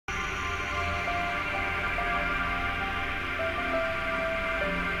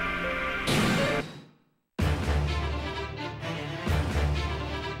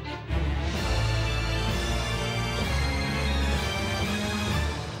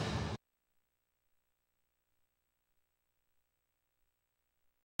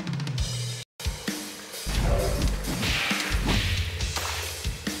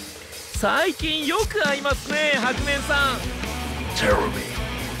最近よく会いますね、白面さん。Terror me.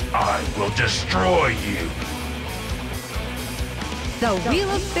 I will destroy you. The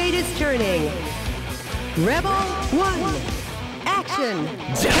wheel of fate is turning. Rebel 1. Action.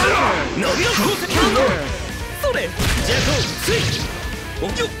 Counter. Counter. それ、ジャコ、スイッチ。おっ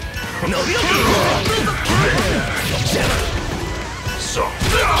よっ。伸びろ。So.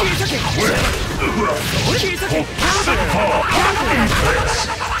 切り裂け。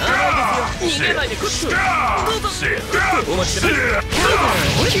逃げないでクック。どうぞ。お待ちしてます。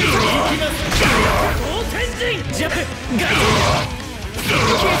切り裂け。同天神。ジャブ。ガイド。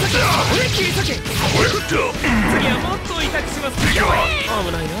切り裂け。次はもっと痛くします。危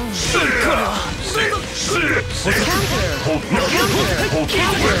ないな。これは。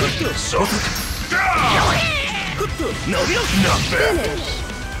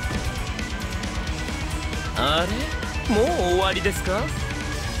あれ、もう終わりですか？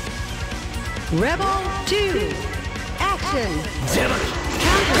 Rebel 2. Action. ジャバ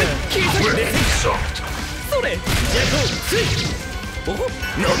切り裂け。それ、ジャコ、スイッチ。お伸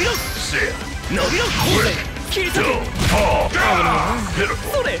びろ。伸びろ。切り裂け。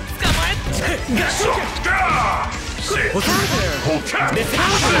それ、捕まえ。ガション。ジャコ、ス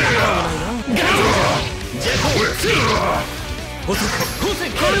イッチ。これ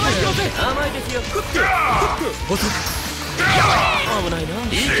は引き寄せ。甘いですよ。フック。危ないな。行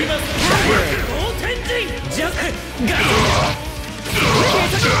きます。同天神。ジャック。ガイド。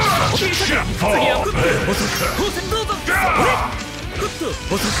切り裂け。次はフック。光線どうぞ。フック。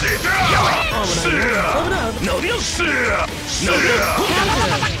危ない。伸びろ。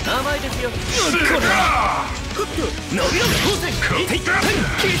甘いですよ。これは。フック。伸びろ。光線。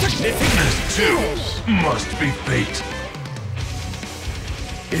切り裂け。Must be fate.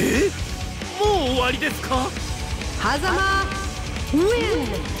 もう終わりですか？ Hazama win.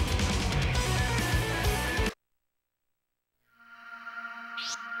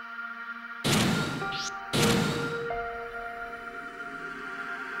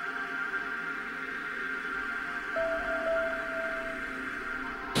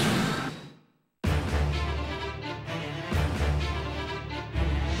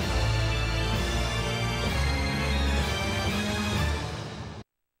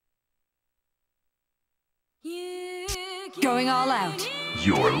 Going all out.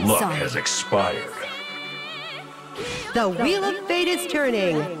 Your luck has expired. The wheel of fate is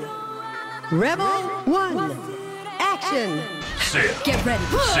turning. Rebel 1. Action. Get ready.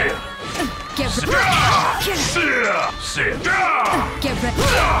 Get ready. Get ready.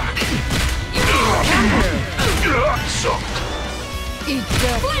 Eat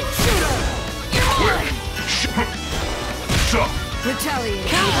the flame shooter. Retaliate.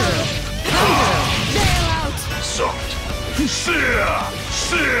 Counter. Nail out. Soft.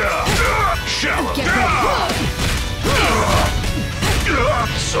 Shallow. Get ready.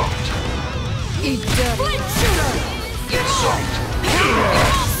 Soft. Eat the flame shooter. Soft.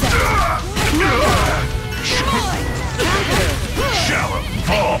 Shallow.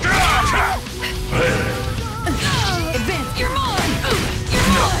 Fall. Advance. You're mine.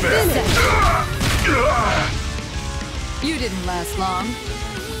 Not bad. You didn't last long.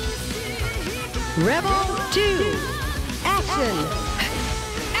 Rebel 2. Action.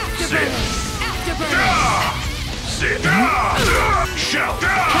 Afterburner. Sit. Shout.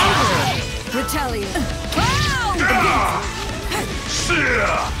 Retaliate. Wow!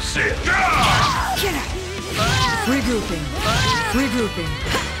 Sit. Regrouping.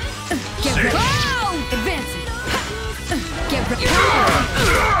 Get ready. Wow! Advancing. Get ready.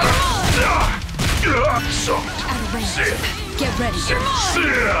 Soft. Out of range. Sit. Get ready.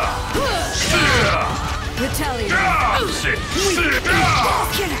 Retaliate. Sit. Get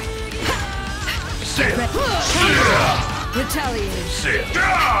ready. Retaliate. Sit.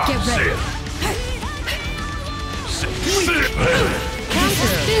 Get ready.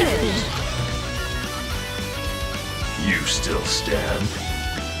 Counter finish. You still stand.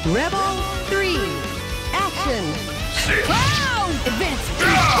 Rebel 3. Action. Sit. Wow! Advancing.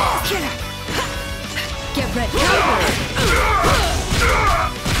 Get ready.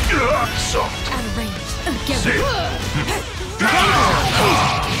 Soft. Out of range. Get Sit. ready.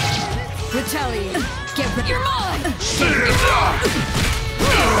 Retaliate. Get ready. You're mine.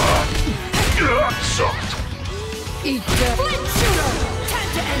 Soft. Eat the flame shooter. Time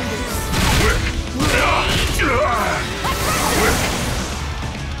to end this.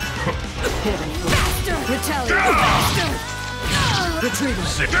 Faster. Retaliate. Faster. Retrieving.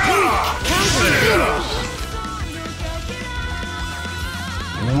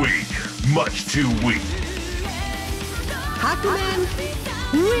 Weak. Much too weak. Hakumen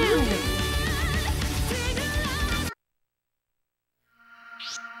win!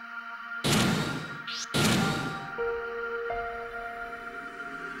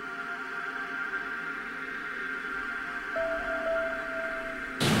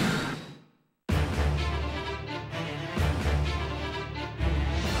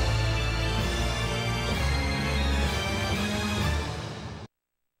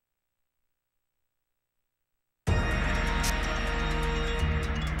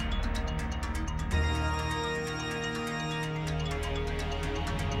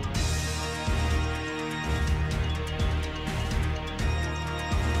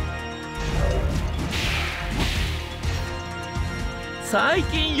 最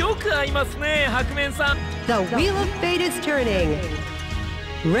近よく会いますね、白面さん。 The wheel of fate is turning.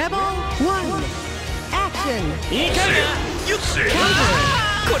 Rebel 1, action! いかがよっ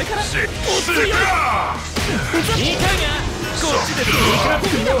これからお強いいかがこっちですよいし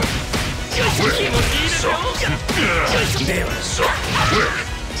ょ気持ちいいですよよいしょではそうよ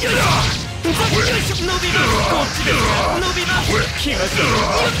いしょ伸びますこっちです伸びます来ましたよ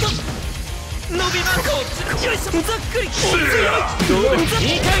っと伸びますこっちよいしょざっくりお強いどうです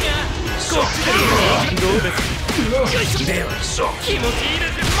いかがこっちですどうですよいしょではそう気持ちいいで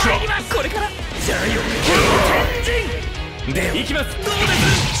す参りますこれからじゃあよ天神で行きますどうで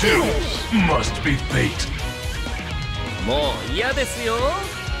す Must be fate. もう嫌ですよ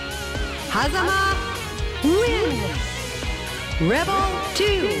Hazama, win! Rebel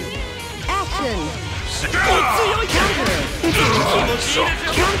 2, action! お強いキャンプ気持ちいいですよ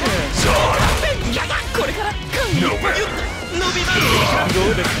これから伸びますど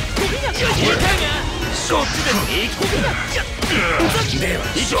うですこびがいかがこっちですでは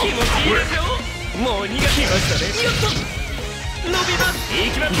気持ちいいですよもう逃がしましたねよっと伸びますい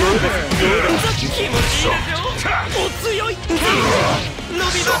きますどうです気持ちいいですよお強い伸びま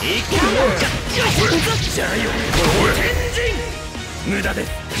すいきますじゃあよ天神無駄で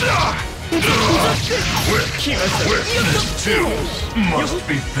す来ましたよっと Must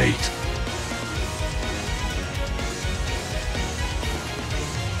be fate.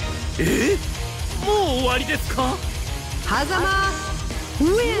 もう終わりですか Hazama,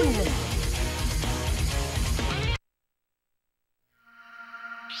 win!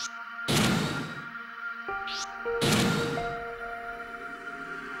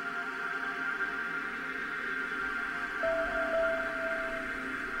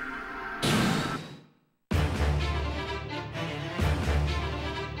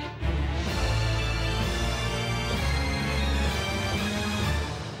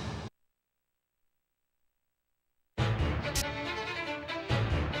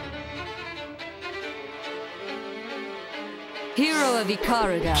 Hero of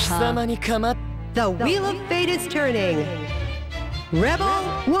Ikaruga, 貴 huh? 様にかまっ The wheel of fate is turning. Rebel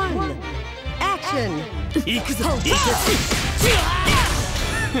 1, action! 行くぞ行くぞ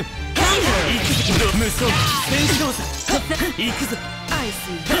無双戦勝者行くぞ I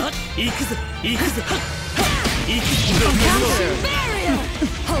see. 行くぞ行くぞ行くぞ Burial!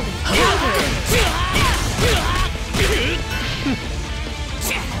 Hold it.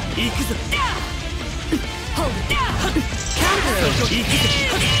 行くぞ Hold it. 行くぞ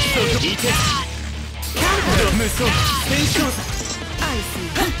行け無双戦勝者 I see.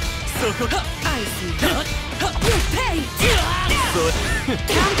 そこか I see. You pay!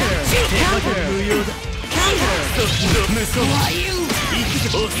 無用だ無双 Why you? 行く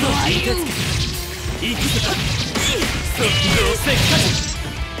ぞおそういてつけ行くぞ即動せっかち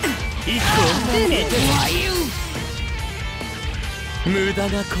行くぞいて Why you? 無駄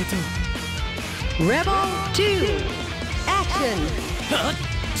なこと Rebel 2, action!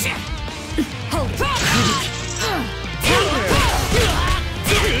 Hold it. Counter!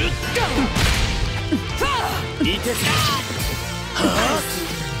 いてつけはあ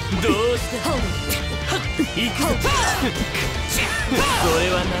どうして Hold it. 行くぞそれ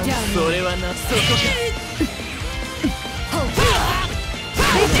はなそれはなそこか Hold it.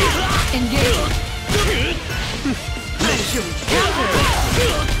 Engage. Counter!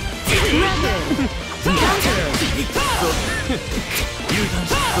 油断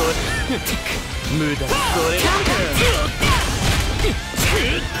それ無駄それ Counter!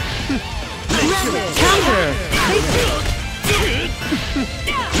 Counter!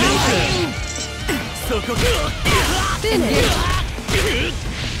 そこか Finish!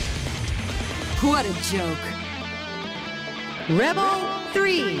 What a joke. Rebel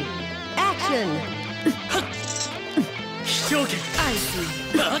 3, action! 飛翔剣 I see.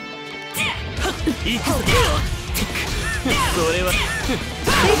 行くぞそれは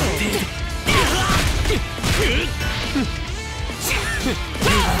Finish!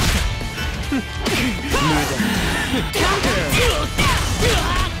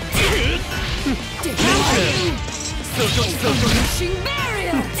 Machine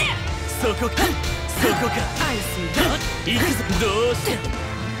barrier. そこか I see. 行くぞどうして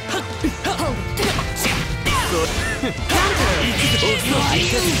Hold it. 行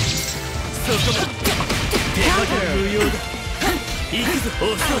くぞそこか手間が無用だ行くぞ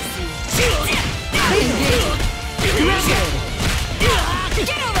遅い Get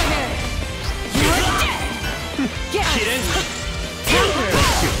over here. You're dead. Get キレン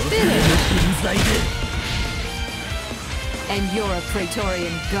And you're a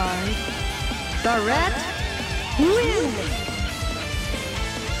Praetorian guard. The red win!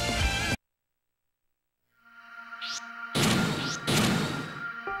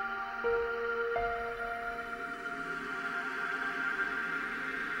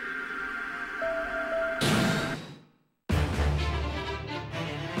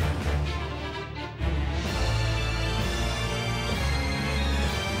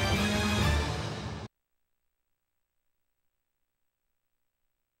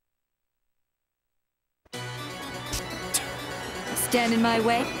 Stand in my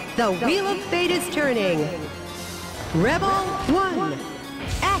way. The wheel of fate is turning. Rebel 1.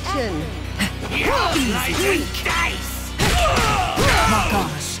 Action! Easy. Dice! My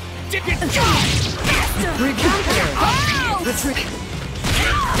gosh. Dip your jaw! Recounter! Retreat.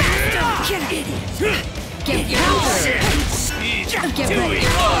 Get your Get ready.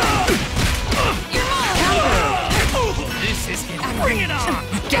 You're mine. This is it. Bring it on!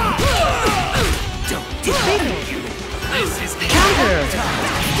 Defeated! This is the Counter!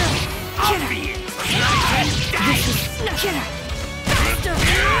 obvious! Get her. Faster.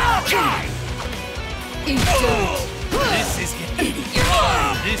 Eat dirt. This is it. You're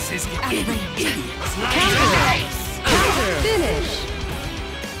mine. This is it. Out of range. Counter! Finish!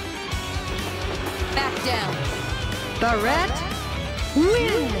 Back down. The red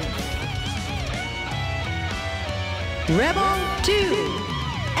win! Rebel 2.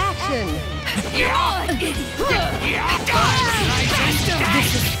 Action! You're on. This is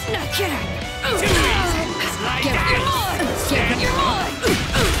get her. Get your mind. Get your mind.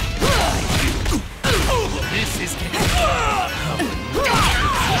 This is it. Get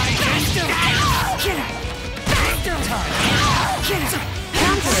her. Faster. Get her.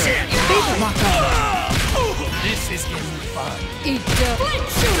 Counter! This is getting fun. Eat the flint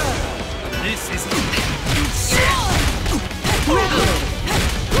shooter. This is Rebel!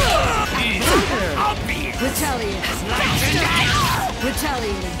 obvious. Retaliate.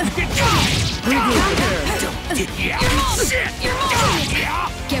 Retaliate. Counter! You're mine.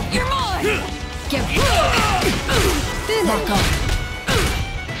 Get your mind. Get Finish!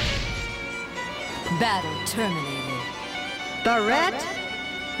 battle terminated. The red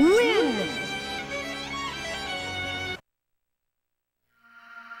win!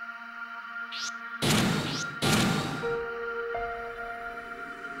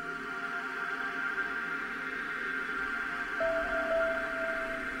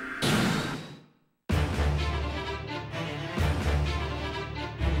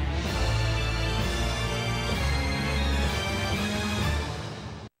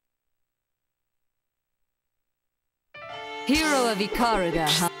 Hero of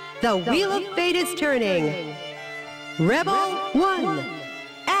Ikaruga. The wheel of fate is turning. Rebel 1.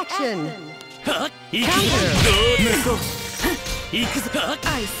 Action! Counter!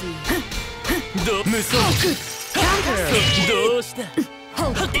 I see. Counter!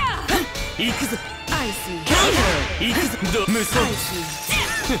 Hold it. I see. Counter! I see.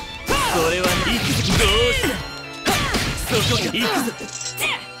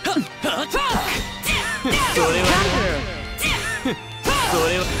 Counter! Counter!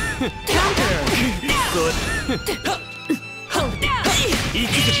 Hold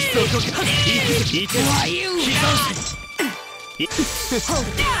it. Why you?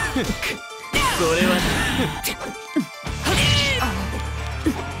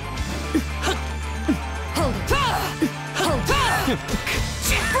 Hold it. Hold it. Hold it.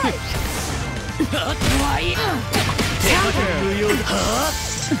 Break. Why? Counter!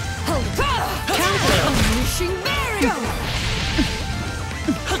 Hold it. Counter! Unleashing barrier.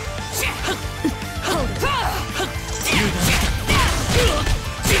 Hold it.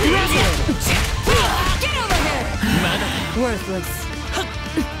 Get over here. Worthless.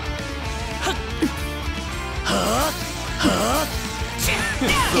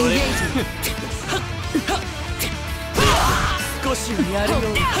 Engaging.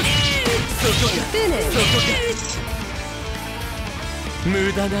 Finish!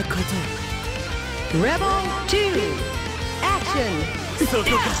 Rebel 2. Action! そこか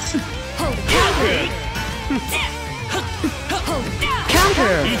Hold it. Counter! Hold it.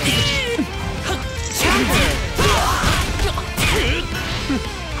 Counter! 行く Counter!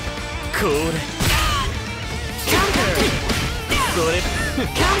 これ Counter! それ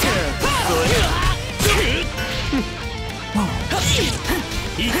Counter! それ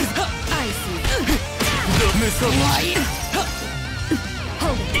行く I see. 無双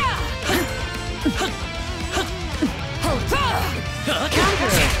Hold it. Hold it.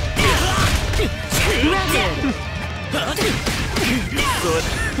 Counter! Rapid! それ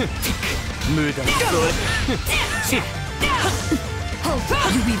無駄それ Hold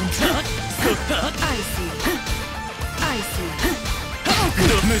it. You even try. I see. I see.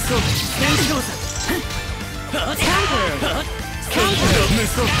 無双戦勝者 Counter! 無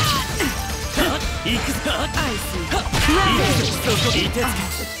双行く I see. そこいてつ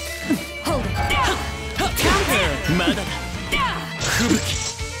Hold it. けまだだ吹雪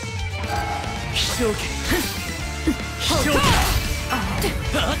飛翔剣飛翔剣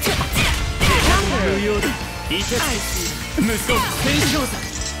無用だいてつけ無双戦勝者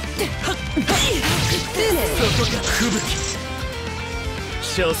Finish! そこが吹雪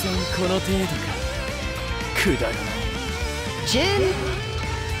所詮この程度かくだらない Jin!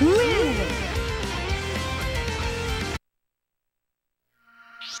 Win!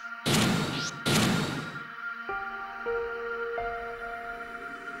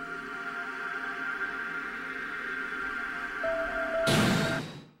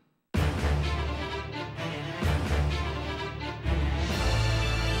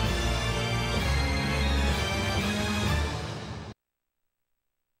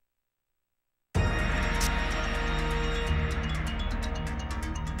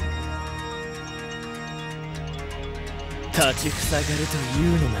立ちふさがると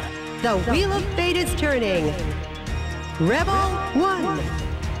いうのなら The Wheel of Fate is turning! Rebel 1!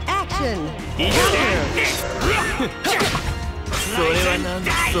 Action! いけ Counter! それはなん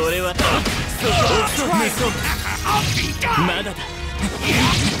だそれはそこ無双まだだ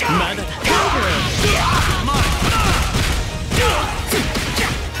まだだ Counter!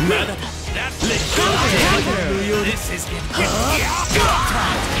 まだだレッド無用です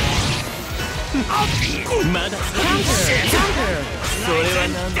まだだ Counter! それは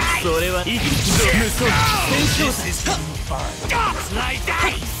なんだそれは無双戦勝者無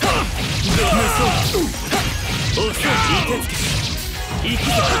双おっさんいてつけ行く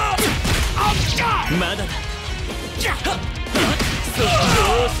ぞまだだそこど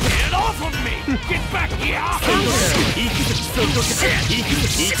うしてそこ行くぞそこか行くぞ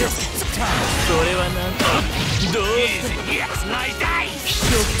いてつけそれはなんだどうして飛翔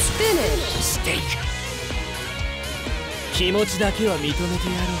Finish! 気持ちだけは認めてや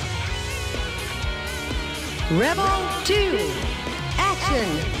ろう Rebel 2! Action!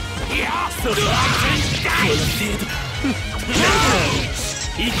 それはこの程度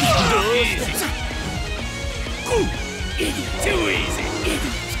行くぞどうして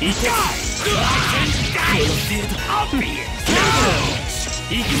いてこの程度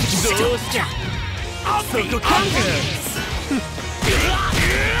行くぞどうしてそこか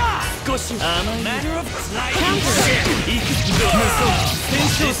少し甘いな行くぞ無双戦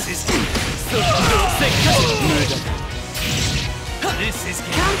勝者そこどうせっかく無駄だそ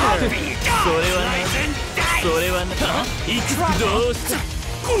れはなそれはな行くぞどうした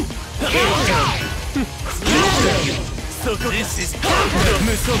そこか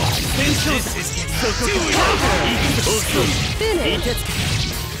無双戦勝者そこか行くぞいてつけ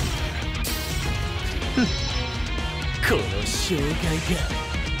この障害が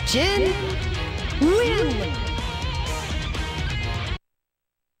Jin! Win!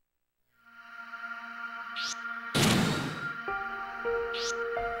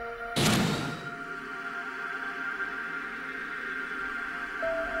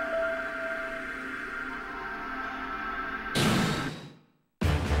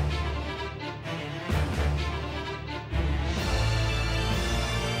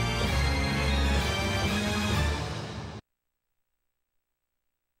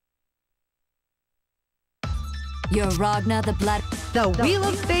 You're Ragnar the Blood. The Wheel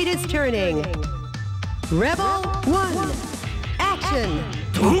of Fate is turning! Rebel 1! Action!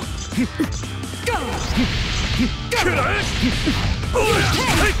 Barrier!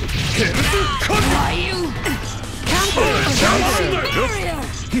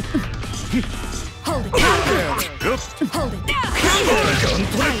 Hold it. Hold it. Counter!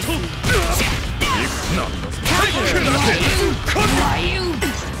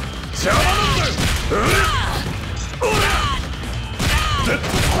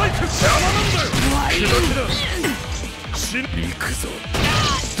 ぞ。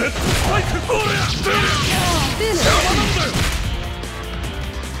デッドスパイクボールや。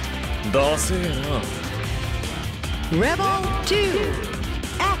ダセえな。 Rebel 2,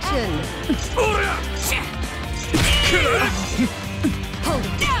 action! ボールや。くらえ。 Hold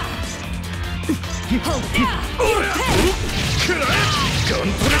it. Hold it. ボールや。くらえ。ガントレ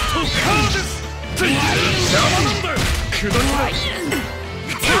ットカーです。邪魔なんだよ。くだらない。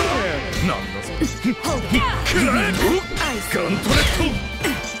なんだぞ。くらえ。ガントレット。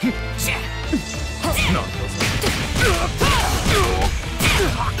なんだぞ。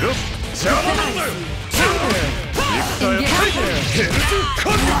邪魔なんだよ。行くかよ。ヘルツカ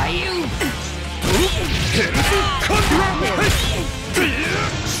ンド。ヘルツカンド。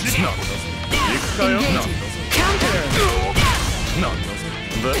なんだぞ。行くかよ。なんだぞ。なんだぞ。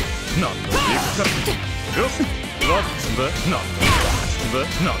で、なんだ。行くかよ。わっで、なんだ。で、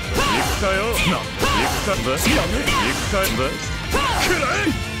なんだ。行くかよ。なんだ。行くかで、なんだ。行くかで。くらえ。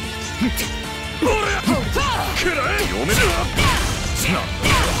ボールや。くらえ。読めるな。なん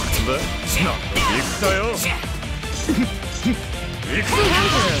だ。で、なんだ。行くかよ。行くぞ。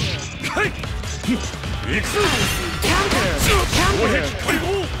はい。行くぞ。おへき解放。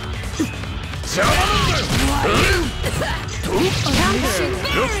邪魔なんだよ。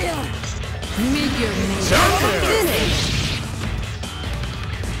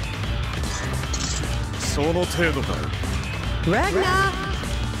その程度か。 Ragnar,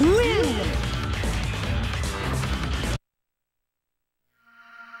 win!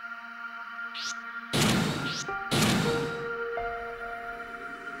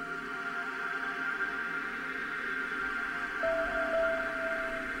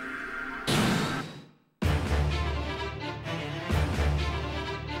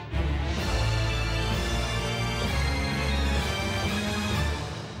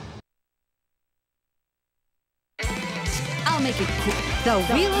 I'll make it quick. The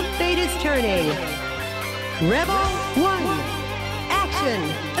wheel of fate is turning. Rebel 1, action!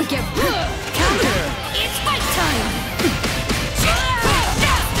 Get counter. It's fight time.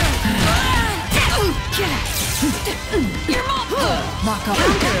 You're lock up.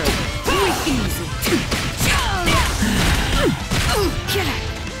 Quick, easy.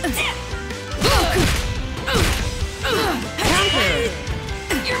 Counter!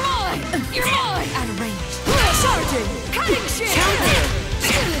 You're mine. You're mine. Out of range. Charging. Cutting shit.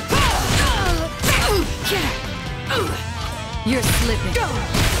 You're slipping.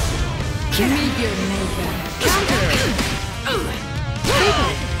 Meet your maker. Counter!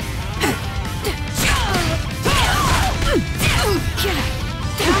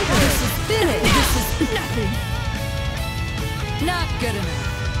 Counter! This is finish. This is nothing. Not good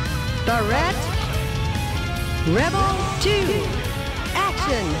enough. Barrette! Rebel 2,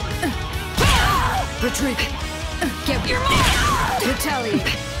 action! Retreat. Get your mark. Retaliate.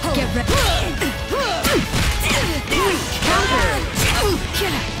 Get ready. Counter!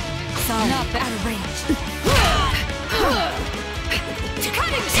 Sorry. Not out of range.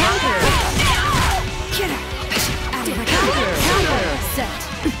 Cutting Counter! Get her. Out of range. Counter! Counter! Set.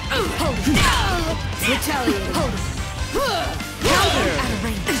 Hold it. Retaliate. Hold it. Counter! Out of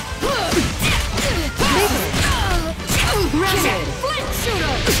range. Rapid! Flint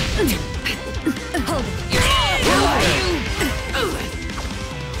shooter. Hold it.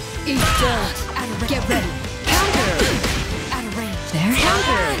 Eat dirt. Out of range. Get ready. Counter! Out of range. There.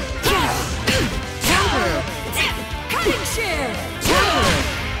 Counter! Counter! Cutting share.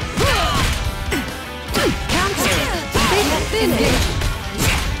 Counter! Finish!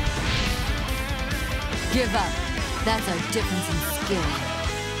 Give up. That's our difference in skill.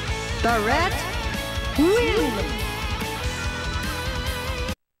 Barrette, win!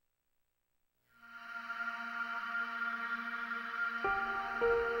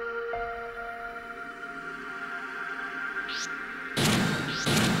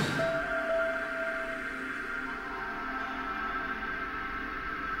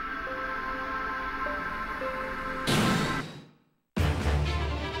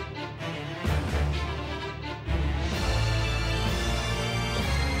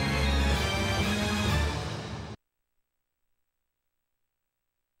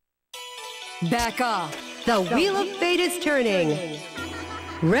 Back off. The wheel of fate is turning.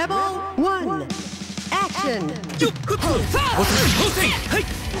 Rebel 1, action! はい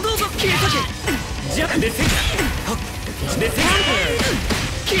どうぞ切り裂けじゃあ熱戦熱戦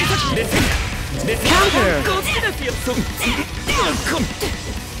切り裂け熱戦熱戦こっちですよ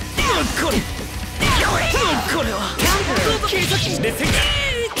これはどうぞ切り裂け熱戦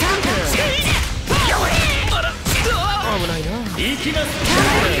危ないな行きます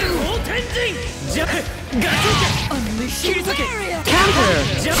陣ジャガチョウ切り裂け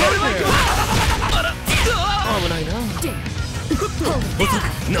Counter. ジャブルマイクあら危ないな細く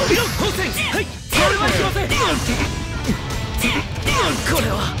伸びろ光線はいそれはいきませんこれ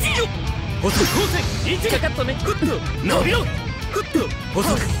は細く光線1かかったねフッと伸びろフッと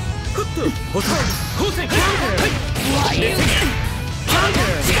細くフッと細く光線はい冷静に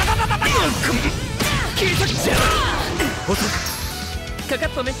切り裂けじゃ細くかかっ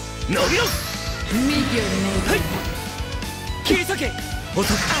たね伸びろはい切り裂け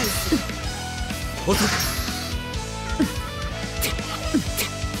細く細く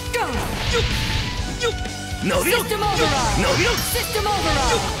伸びろ伸びろ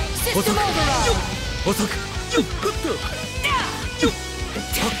細く細くフッと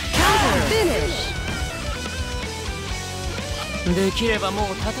Finish. できれば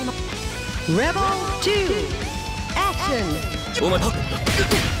もう立たな Rebel 2. Action. お前こ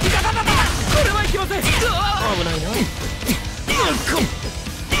れはいきません危ないな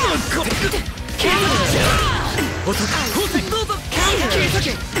細く光線どうぞ切り裂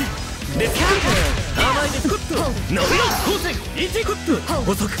けで甘いですフッと伸びろ光線1フッと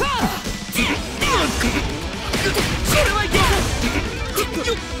細くこれはいきませんフッと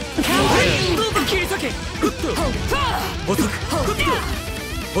どうぞ切り裂けフッと細くフッと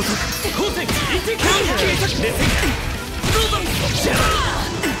細く光線1切り裂けでどうぞ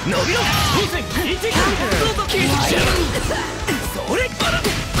伸びろ光線1どうぞ切り裂けそれこ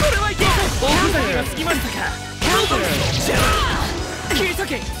れはいきません大ふざけがつきましたかどうぞ切り裂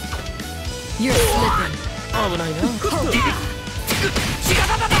け You're slipping. 危ないなフッと行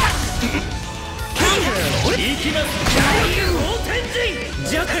きます蒼天神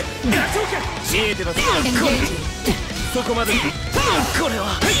ジャクガチョウか見えてますそこまでこれは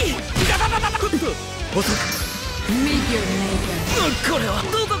フッと細く Meet your maker. これは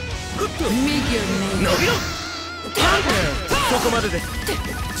どうぞフッと Meet your 伸 maker. びろそこまでです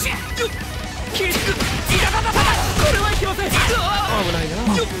切りつくこれはいきません危ないな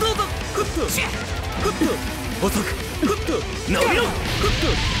どうぞフッとフッと細くフッと伸びろフッと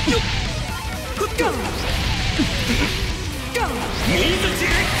フッと水中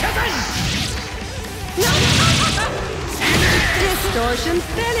火山 Distortion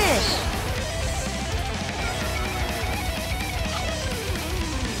finish.